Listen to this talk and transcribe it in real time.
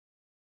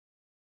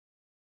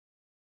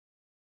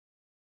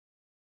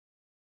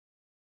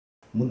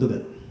ముందుగా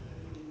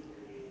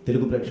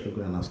తెలుగు ప్రేక్షకులకు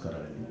నా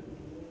నమస్కారాలండి.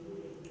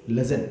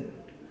 లెజెండ్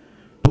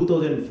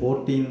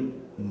 2014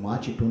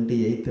 మార్చి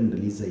 28న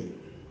రిలీజ్ అయ్యి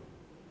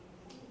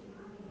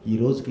ఈ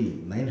రోజుకి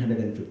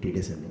 950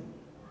 డేస్ అండి.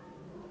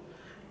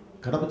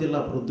 కడప జిల్లా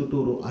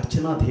ప్రొద్దుటూరు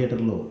అర్చనా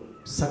థియేటర్లో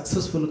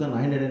సక్సెస్ఫుల్గా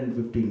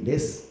 950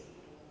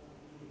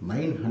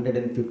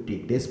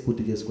 డేస్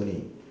పూర్తి చేసుకొని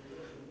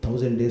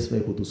 1000 డేస్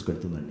వైపు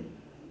దూసుకెడుతుందండి.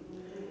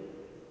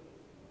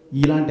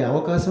 ఇలాంటి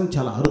అవకాశం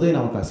చాలా అరుదైన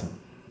అవకాశం,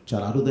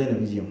 చాలా అరుదైన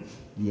విజయం.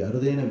 ఈ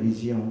అరుదైన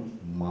విజయం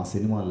మా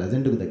సినిమా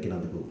లెజెండ్కు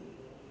దక్కినందుకు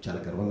చాలా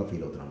గర్వంగా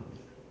ఫీల్ అవుతున్నాను.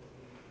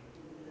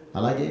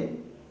 అలాగే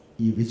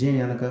ఈ విజయం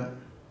వెనక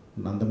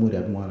నందమూరి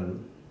అభిమానులు,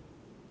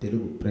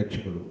 తెలుగు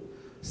ప్రేక్షకులు,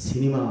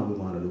 సినిమా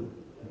అభిమానులు,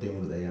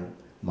 దేవుడి దయ,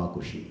 మా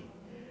కృషి,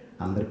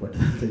 అందరి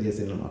పట్టుదలతో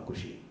చేసిన మా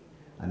కృషి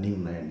అన్నీ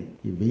ఉన్నాయండి.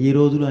 ఈ 1000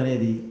 రోజులు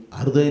అనేది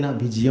అరుదైన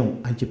విజయం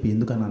అని చెప్పి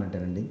ఎందుకు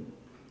అన్నానంటేనండి,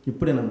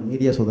 ఇప్పుడే నా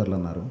మీడియా సోదరులు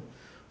అన్నారు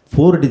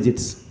 4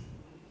 డిజిట్స్,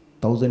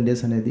 1000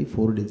 డేస్ అనేది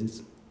 4 డిజిట్స్.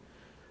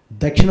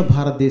 దక్షిణ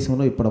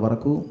భారతదేశంలో ఇప్పటి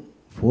వరకు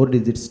 4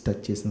 డిజిట్స్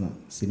టచ్ చేసిన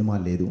సినిమా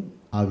లేదు.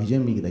 ఆ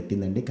విజయం మీకు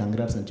దక్కిందండి,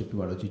 కంగ్రాట్స్ అని చెప్పి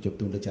వాడు వచ్చి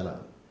చెప్తుంటే చాలా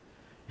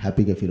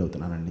హ్యాపీగా ఫీల్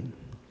అవుతున్నానండి.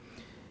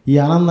 ఈ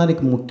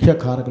ఆనందానికి ముఖ్య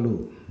కారకులు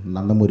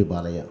నందమూరి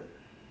బాలయ్య,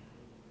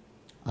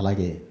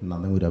 అలాగే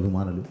నందమూరి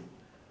అభిమానులు,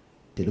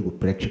 తెలుగు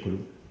ప్రేక్షకులు,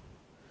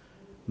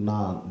 నా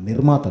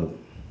నిర్మాతలు,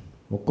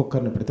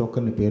 ప్రతి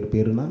ఒక్కరిని పేరు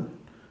పేరున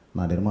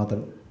నా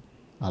నిర్మాతలు,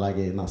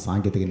 అలాగే నా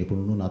సాంకేతిక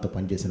నిపుణులు, నాతో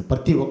పనిచేసిన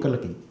ప్రతి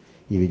ఒక్కరికి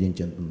ఈ విజయం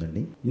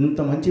చెందుతుందండి. ఇంత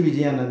మంచి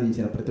విజయాన్ని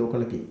అందించిన ప్రతి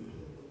ఒక్కరికి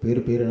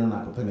పేరు పేరున నా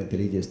కృతజ్ఞత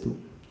తెలియజేస్తూ,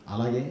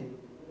 అలాగే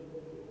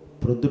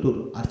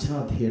ప్రొద్దుటూరు అర్చనా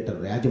థియేటర్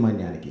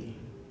యాజమాన్యానికి,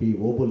 పి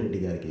ఓబుల్ రెడ్డి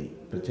గారికి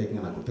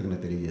ప్రత్యేకంగా నా కృతజ్ఞత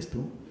తెలియజేస్తూ,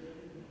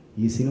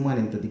 ఈ సినిమాని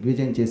ఇంత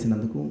దిగ్విజయం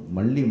చేసినందుకు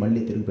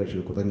మళ్ళీ తెలుగు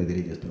ప్రేక్షకులకు కృతజ్ఞత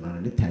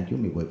తెలియజేస్తున్నానండి. Thank you.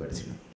 Me Boyapati Srinu.